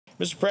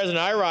Mr. President,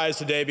 I rise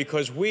today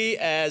because we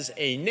as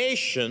a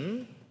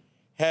nation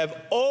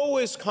have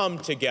always come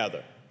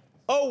together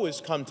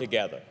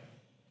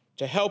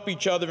to help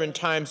each other in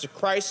times of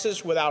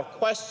crisis without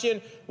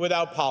question,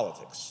 without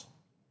politics.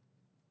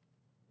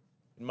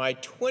 In my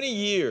 20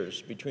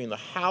 years between the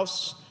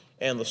House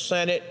and the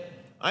Senate,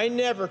 I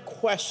never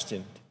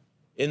questioned,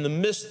 in the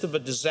midst of a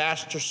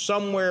disaster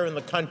somewhere in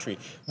the country,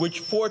 which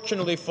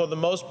fortunately for the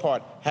most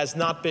part has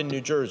not been New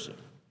Jersey,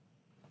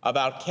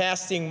 about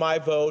casting my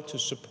vote to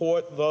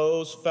support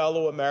those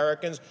fellow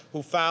Americans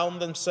who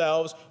found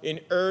themselves in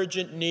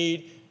urgent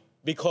need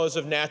because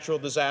of natural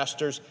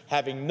disasters,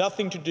 having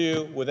nothing to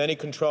do with any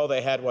control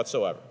they had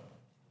whatsoever.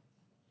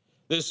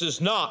 This is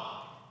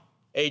not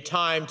a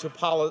time to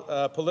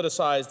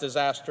politicize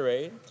disaster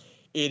aid.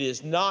 It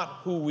is not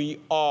who we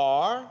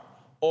are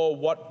or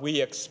what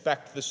we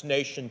expect this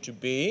nation to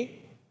be.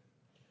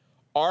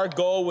 Our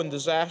goal when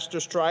disaster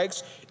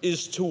strikes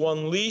is to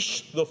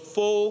unleash the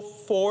full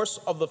force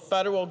of the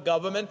federal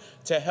government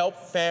to help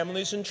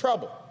families in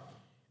trouble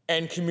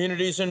and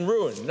communities in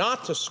ruin,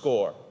 not to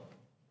score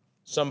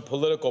some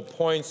political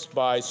points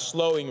by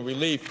slowing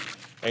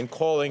relief and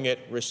calling it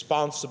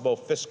responsible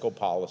fiscal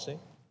policy.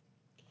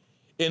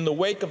 In the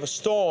wake of a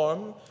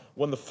storm,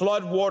 when the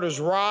flood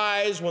waters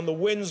rise, when the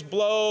winds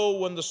blow,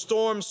 when the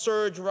storm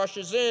surge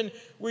rushes in,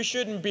 we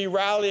shouldn't be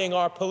rallying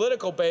our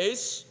political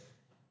base.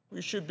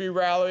 We should be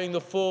rallying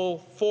the full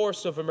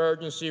force of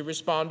emergency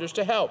responders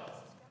to help.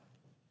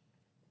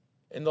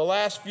 In the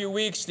last few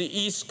weeks, the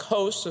East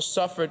Coast has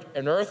suffered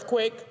an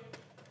earthquake,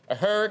 a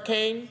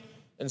hurricane,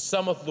 and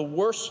some of the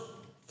worst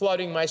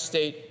flooding my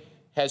state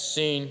has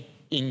seen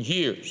in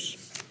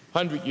years,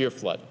 100-year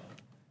flood.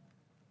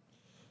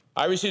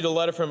 I received a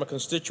letter from a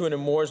constituent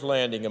in Moore's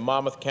Landing in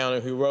Monmouth County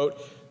who wrote,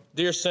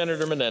 "Dear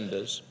Senator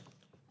Menendez,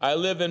 I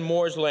live in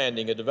Moore's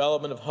Landing, a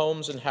development of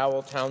homes in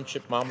Howell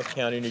Township, Monmouth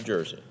County, New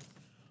Jersey.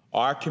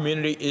 Our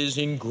community is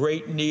in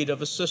great need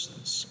of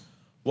assistance.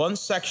 One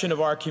section of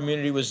our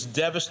community was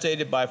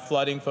devastated by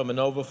flooding from an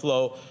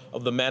overflow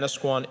of the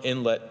Manasquan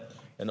Inlet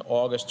in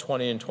August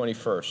 20 and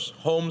 21st.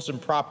 Homes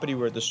and property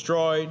were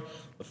destroyed.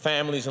 The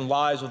families and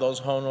lives of those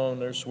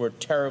homeowners were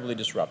terribly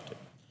disrupted.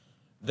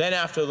 Then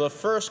after the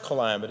first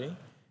calamity,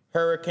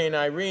 Hurricane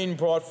Irene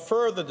brought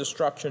further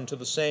destruction to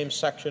the same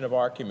section of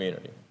our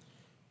community.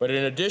 But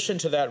in addition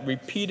to that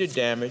repeated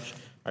damage,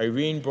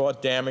 Irene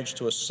brought damage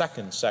to a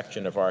second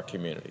section of our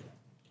community.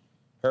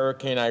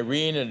 Hurricane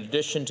Irene, in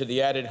addition to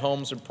the added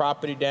homes and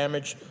property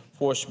damage,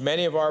 forced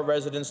many of our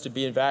residents to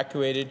be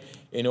evacuated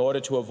in order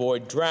to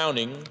avoid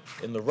drowning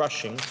in the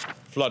rushing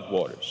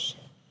floodwaters.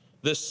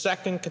 This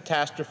second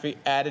catastrophe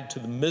added to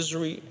the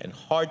misery and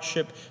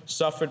hardship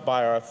suffered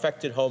by our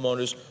affected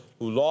homeowners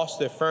who lost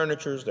their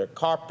furniture, their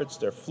carpets,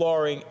 their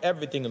flooring,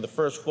 everything in the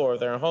first floor of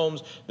their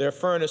homes, their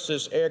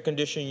furnaces, air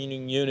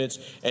conditioning units,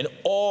 and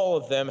all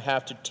of them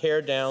have to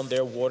tear down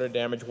their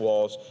water-damaged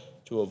walls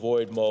to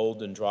avoid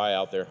mold and dry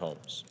out their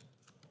homes.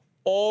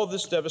 All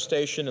this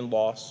devastation and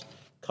loss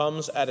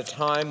comes at a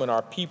time when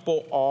our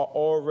people are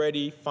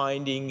already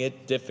finding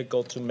it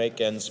difficult to make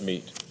ends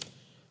meet.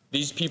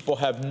 These people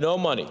have no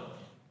money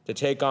to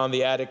take on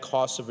the added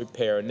costs of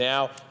repair.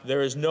 Now,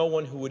 there is no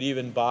one who would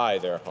even buy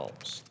their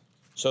homes.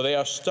 So they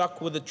are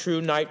stuck with a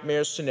true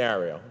nightmare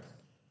scenario.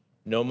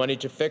 No money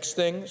to fix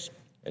things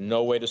and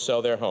no way to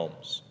sell their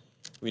homes.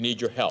 We need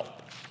your help.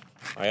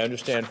 I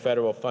understand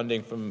federal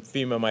funding from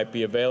FEMA might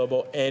be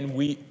available, and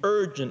we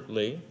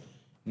urgently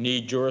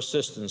need your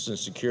assistance in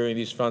securing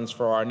these funds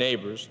for our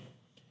neighbors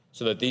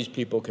so that these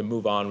people can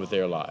move on with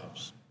their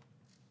lives."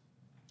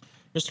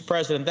 Mr.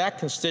 President, that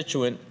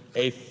constituent,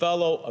 a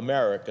fellow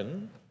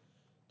American,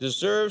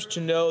 deserves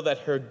to know that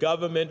her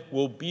government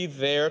will be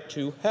there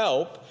to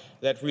help,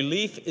 that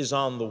relief is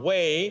on the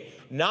way,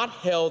 not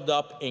held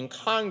up in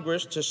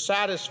Congress to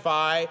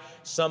satisfy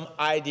some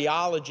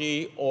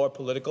ideology or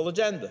political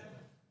agenda.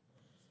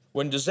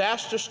 When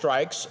disaster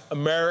strikes,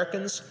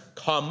 Americans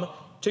come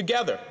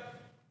together.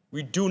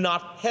 We do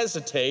not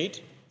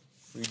hesitate.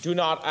 We do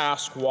not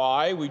ask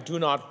why. We do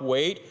not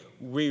wait.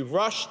 We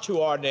rush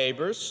to our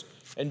neighbors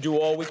and do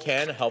all we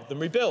can to help them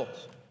rebuild.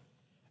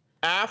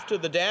 After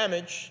the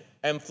damage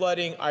and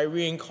flooding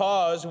Irene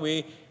caused,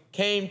 we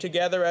came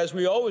together as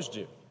we always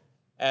do,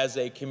 as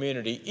a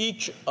community,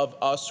 each of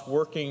us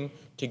working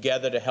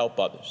together to help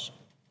others.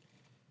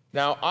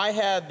 Now, I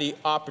had the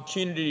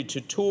opportunity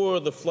to tour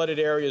the flooded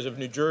areas of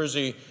New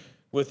Jersey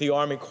with the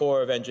Army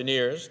Corps of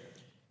Engineers,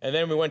 and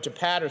then we went to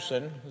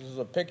Paterson. This is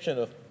a picture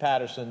of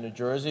Paterson, New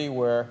Jersey,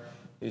 where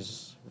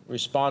these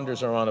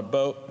responders are on a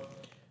boat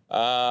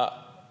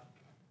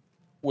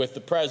with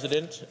the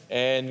President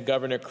and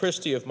Governor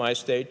Christie of my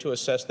state to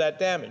assess that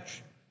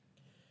damage.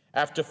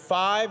 After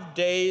 5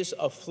 days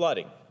of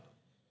flooding,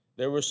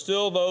 there were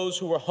still those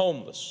who were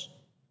homeless,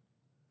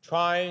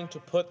 trying to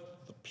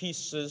put the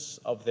pieces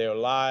of their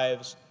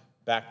lives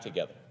back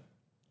together.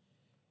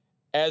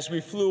 As we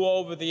flew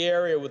over the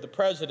area with the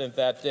President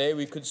that day,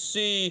 we could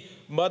see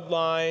mud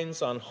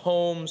lines on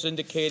homes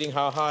indicating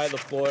how high the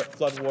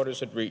floodwaters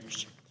had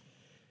reached.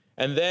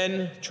 And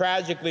then,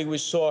 tragically, we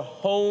saw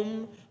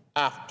home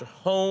after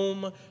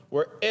home,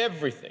 where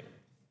everything,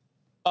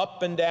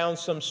 up and down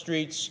some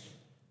streets,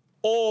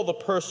 all the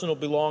personal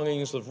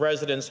belongings of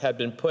residents had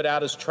been put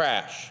out as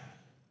trash,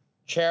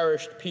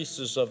 cherished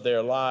pieces of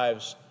their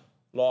lives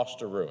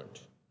lost or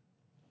ruined.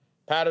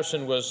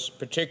 Patterson was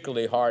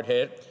particularly hard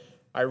hit.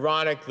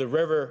 Ironic, the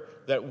river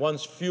that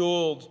once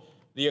fueled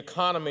the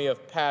economy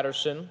of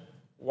Patterson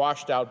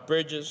washed out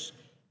bridges,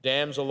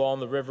 dams along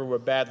the river were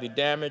badly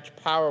damaged,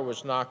 power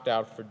was knocked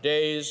out for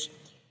days,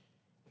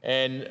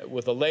 and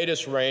with the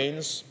latest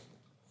rains,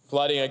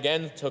 flooding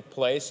again took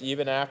place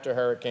even after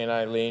Hurricane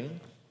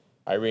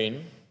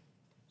Irene.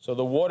 So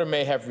the water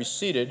may have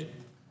receded,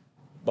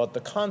 but the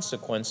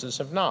consequences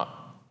have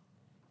not.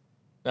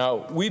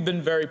 Now, we've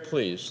been very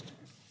pleased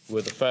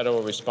with the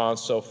federal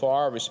response so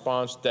far, a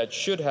response that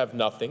should have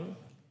nothing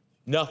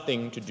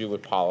to do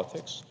with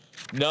politics,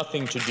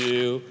 nothing to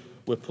do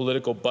with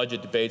political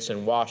budget debates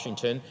in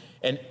Washington,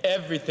 and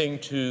everything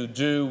to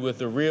do with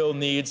the real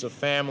needs of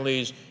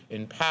families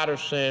in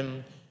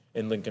Patterson,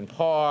 in Lincoln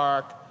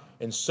Park,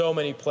 in so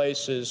many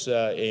places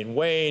in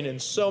Wayne,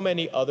 and so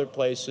many other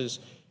places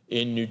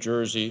in New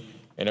Jersey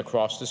and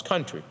across this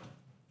country.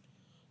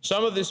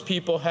 Some of these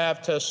people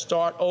have to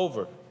start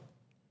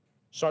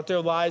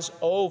their lives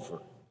over.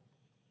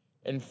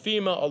 And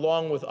FEMA,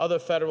 along with other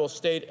federal,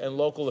 state, and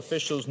local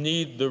officials,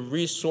 need the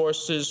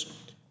resources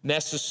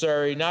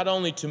necessary not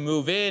only to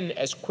move in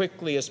as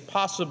quickly as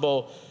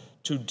possible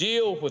to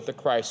deal with the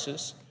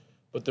crisis,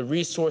 but the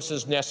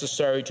resources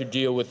necessary to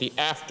deal with the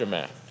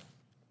aftermath,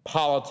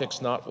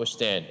 politics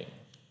notwithstanding.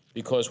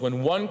 Because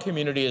when one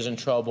community is in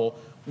trouble,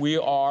 we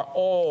are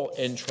all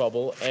in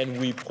trouble, and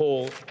we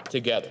pull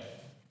together.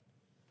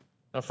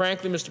 Now,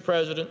 frankly, Mr.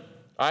 President,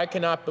 I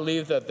cannot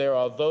believe that there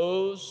are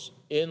those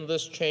in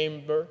this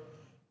chamber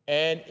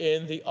and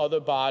in the other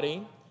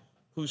body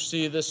who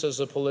see this as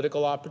a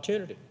political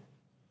opportunity.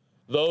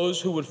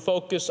 Those who would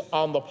focus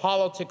on the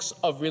politics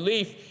of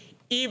relief,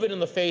 even in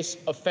the face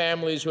of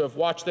families who have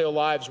watched their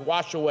lives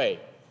wash away,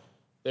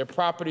 their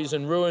properties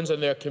in ruins,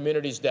 and their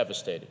communities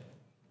devastated.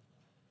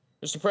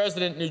 Mr.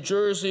 President, New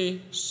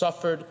Jersey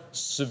suffered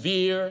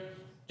severe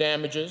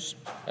damages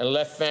and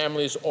left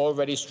families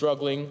already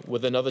struggling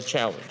with another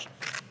challenge.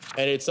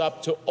 And it's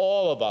up to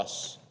all of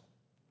us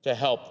to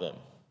help them.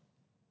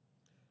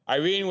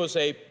 Irene was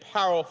a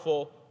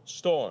powerful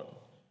storm,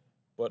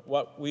 but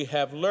what we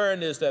have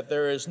learned is that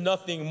there is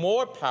nothing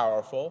more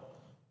powerful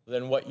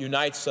than what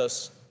unites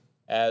us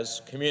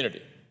as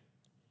community.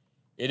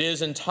 It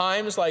is in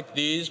times like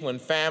these, when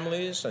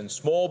families and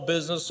small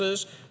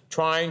businesses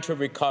trying to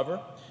recover,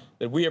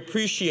 that we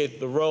appreciate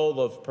the role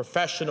of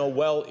professional,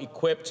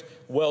 well-equipped,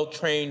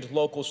 well-trained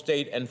local,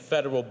 state, and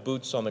federal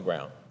boots on the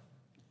ground.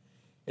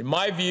 In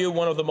my view,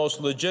 one of the most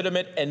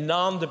legitimate and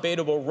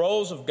non-debatable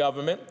roles of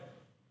government,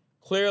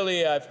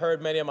 clearly I've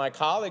heard many of my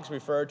colleagues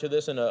refer to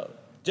this in a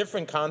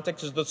different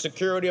context, is the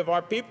security of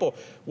our people.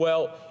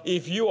 Well,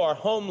 if you are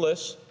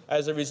homeless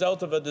as a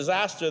result of a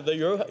disaster,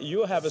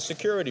 you have a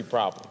security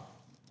problem.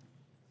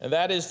 And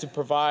that is to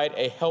provide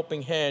a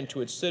helping hand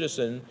to its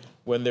citizen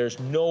when there's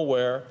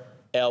nowhere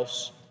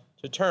else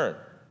to turn.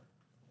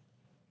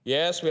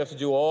 Yes, we have to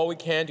do all we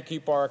can to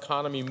keep our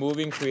economy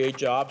moving, create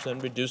jobs,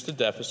 and reduce the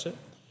deficit.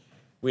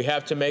 We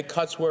have to make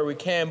cuts where we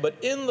can, but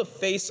in the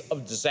face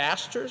of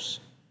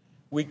disasters,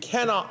 we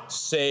cannot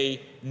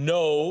say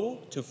no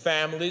to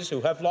families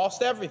who have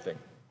lost everything.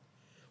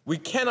 We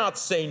cannot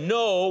say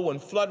no when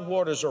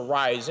floodwaters are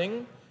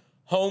rising,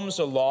 homes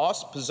are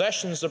lost,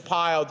 possessions are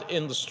piled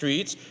in the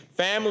streets,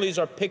 families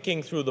are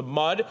picking through the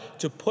mud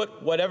to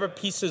put whatever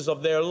pieces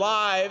of their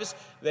lives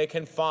they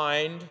can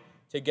find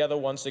together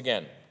once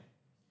again.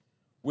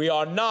 We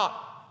are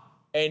not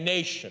a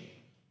nation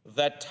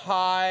that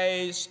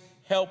ties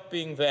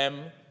helping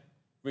them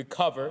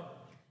recover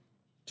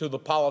to the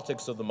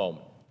politics of the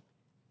moment.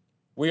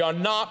 We are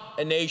not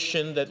a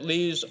nation that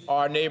leaves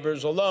our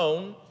neighbors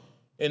alone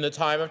in the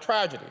time of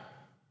tragedy.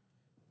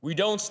 We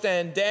don't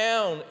stand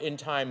down in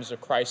times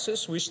of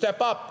crisis. We step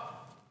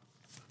up.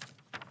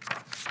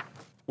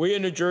 We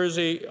in New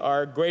Jersey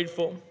are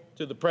grateful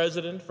to the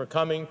President for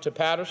coming to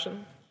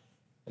Patterson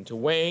and to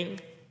Wayne,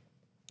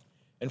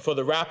 and for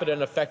the rapid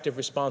and effective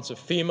response of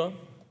FEMA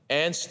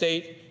and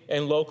state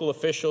and local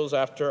officials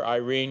after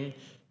Irene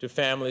to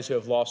families who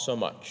have lost so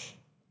much.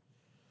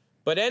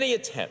 But any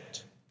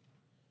attempt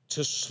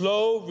to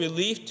slow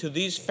relief to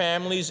these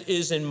families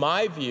is, in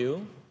my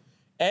view,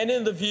 and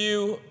in the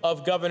view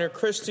of Governor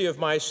Christie of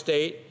my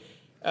state,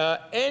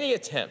 any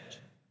attempt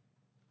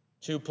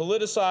to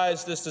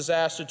politicize this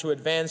disaster to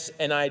advance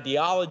an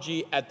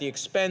ideology at the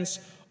expense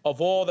of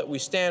all that we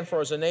stand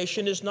for as a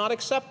nation is not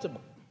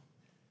acceptable.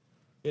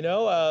 You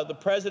know, the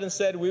President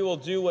said we will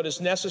do what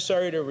is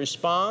necessary to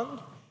respond.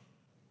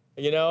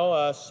 You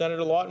know,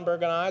 Senator Lautenberg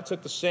and I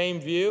took the same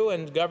view,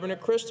 and Governor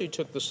Christie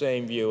took the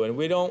same view. And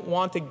we don't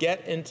want to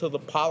get into the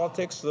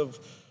politics of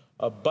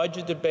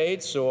budget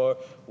debates or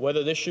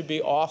whether this should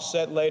be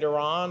offset later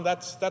on.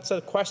 That's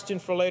a question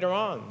for later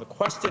on. The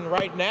question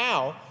right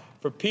now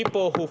for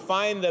people who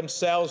find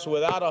themselves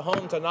without a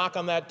home to knock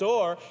on that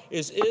door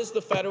is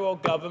the federal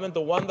government,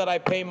 the one that I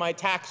pay my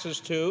taxes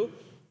to,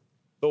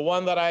 the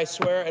one that I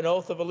swear an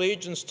oath of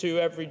allegiance to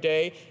every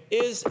day,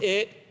 is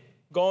it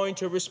going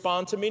to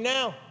respond to me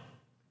now?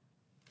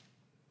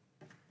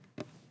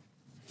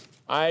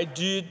 I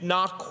did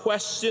not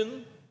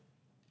question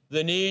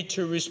the need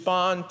to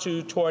respond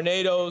to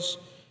tornadoes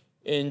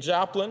in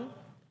Joplin,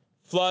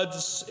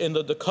 floods in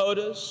the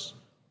Dakotas,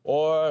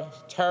 or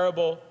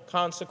terrible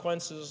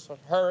consequences of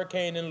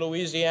hurricane in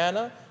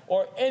Louisiana,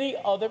 or any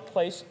other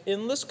place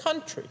in this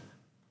country.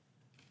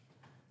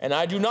 And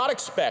I do not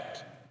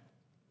expect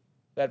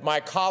that my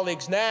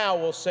colleagues now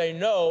will say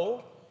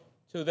no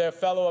to their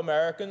fellow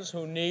Americans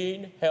who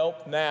need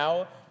help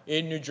now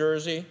in New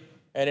Jersey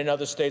and in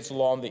other states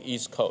along the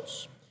East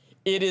Coast.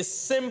 It is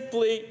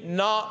simply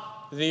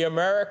not the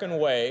American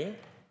way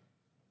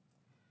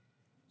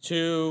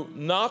to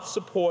not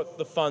support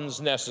the funds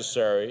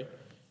necessary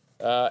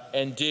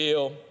and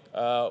deal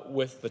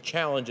with the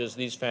challenges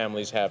these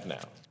families have now.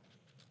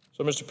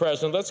 So, Mr.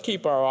 President, let's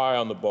keep our eye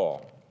on the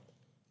ball.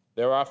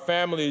 There are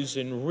families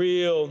in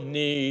real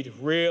need,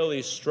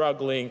 really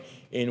struggling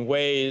in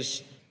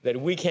ways that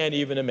we can't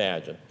even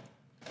imagine.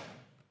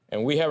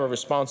 And we have a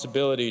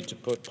responsibility to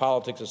put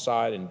politics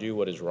aside and do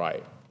what is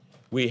right.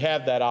 We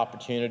have that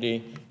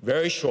opportunity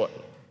very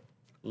shortly.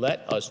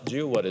 Let us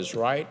do what is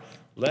right.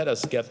 Let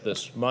us get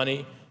this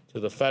money to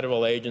the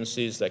federal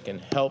agencies that can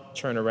help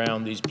turn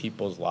around these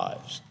people's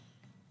lives.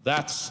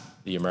 That's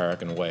the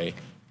American way.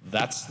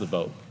 That's the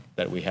vote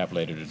that we have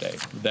later today.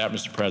 With that,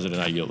 Mr.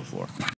 President, I yield the floor.